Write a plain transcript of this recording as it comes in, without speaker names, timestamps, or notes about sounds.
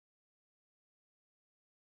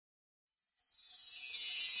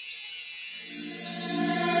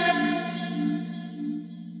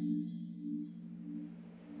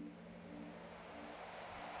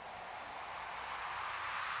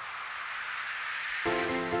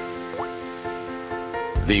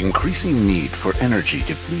The increasing need for energy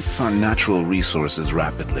depletes our natural resources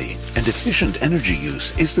rapidly, and efficient energy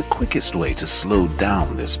use is the quickest way to slow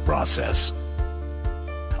down this process.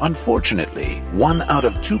 Unfortunately, 1 out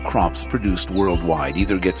of 2 crops produced worldwide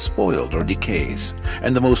either gets spoiled or decays,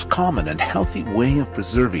 and the most common and healthy way of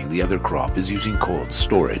preserving the other crop is using cold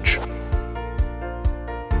storage.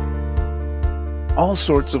 All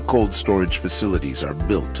sorts of cold storage facilities are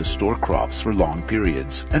built to store crops for long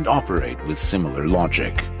periods and operate with similar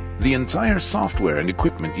logic. The entire software and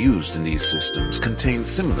equipment used in these systems contain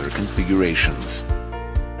similar configurations.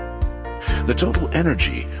 The total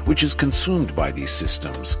energy which is consumed by these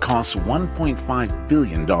systems costs $1.5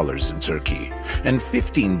 billion in Turkey and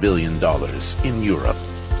 $15 billion in Europe.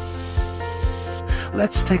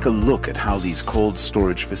 Let's take a look at how these cold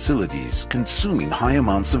storage facilities, consuming high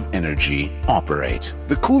amounts of energy, operate.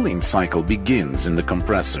 The cooling cycle begins in the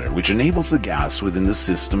compressor, which enables the gas within the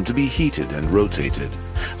system to be heated and rotated.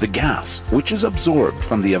 The gas, which is absorbed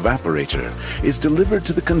from the evaporator, is delivered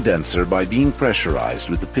to the condenser by being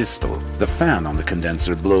pressurized with the pistol. The fan on the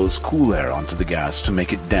condenser blows cool air onto the gas to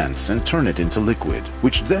make it dense and turn it into liquid,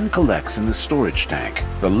 which then collects in the storage tank.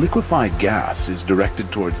 The liquefied gas is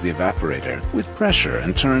directed towards the evaporator with pressure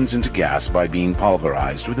and turns into gas by being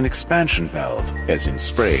pulverized with an expansion valve, as in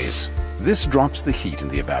sprays. This drops the heat in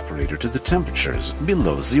the evaporator to the temperatures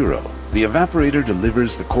below zero. The evaporator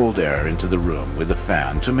delivers the cold air into the room with a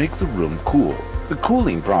fan to make the room cool. The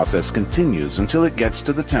cooling process continues until it gets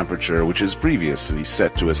to the temperature which is previously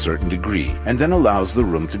set to a certain degree, and then allows the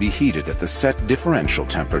room to be heated at the set differential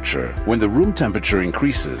temperature. When the room temperature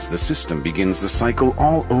increases, the system begins the cycle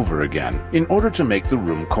all over again in order to make the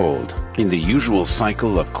room cold. In the usual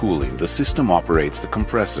cycle of cooling, the system operates the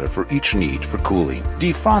compressor for each need for cooling.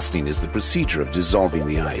 Defrosting is the procedure of dissolving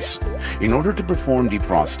the ice. In order to perform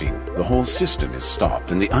defrosting, the whole system is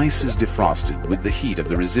stopped and the ice is defrosted with the heat of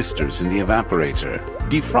the resistors in the evaporator.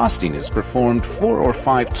 Defrosting is performed 4 or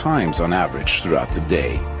 5 times on average throughout the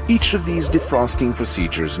day. Each of these defrosting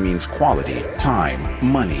procedures means quality, time,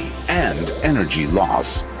 money, and energy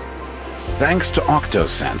loss. Thanks to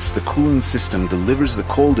OctoSense, the cooling system delivers the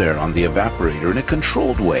cold air on the evaporator in a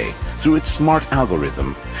controlled way through its smart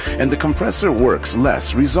algorithm, and the compressor works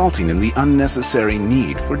less, resulting in the unnecessary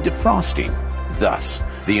need for defrosting. Thus,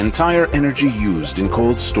 the entire energy used in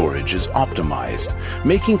cold storage is optimized,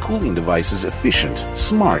 making cooling devices efficient,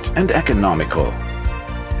 smart, and economical.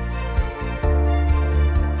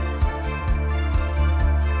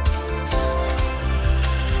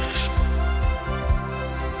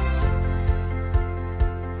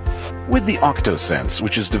 With the OctoSense,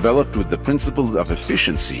 which is developed with the principle of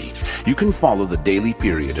efficiency, you can follow the daily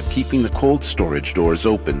period of keeping the cold storage doors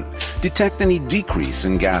open, detect any decrease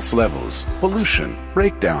in gas levels, pollution,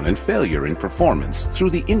 breakdown, and failure in performance through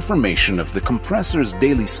the information of the compressor's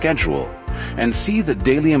daily schedule, and see the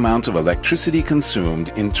daily amount of electricity consumed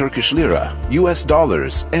in Turkish lira, US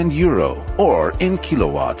dollars, and euro, or in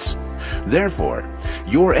kilowatts. Therefore,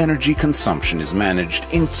 your energy consumption is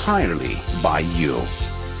managed entirely by you.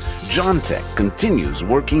 Cantek continues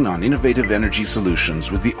working on innovative energy solutions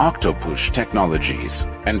with the Octopush technologies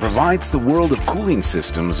and provides the world of cooling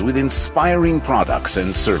systems with inspiring products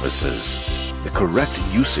and services. The correct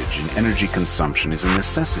usage in energy consumption is a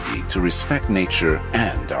necessity to respect nature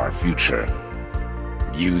and our future.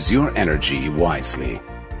 Use your energy wisely.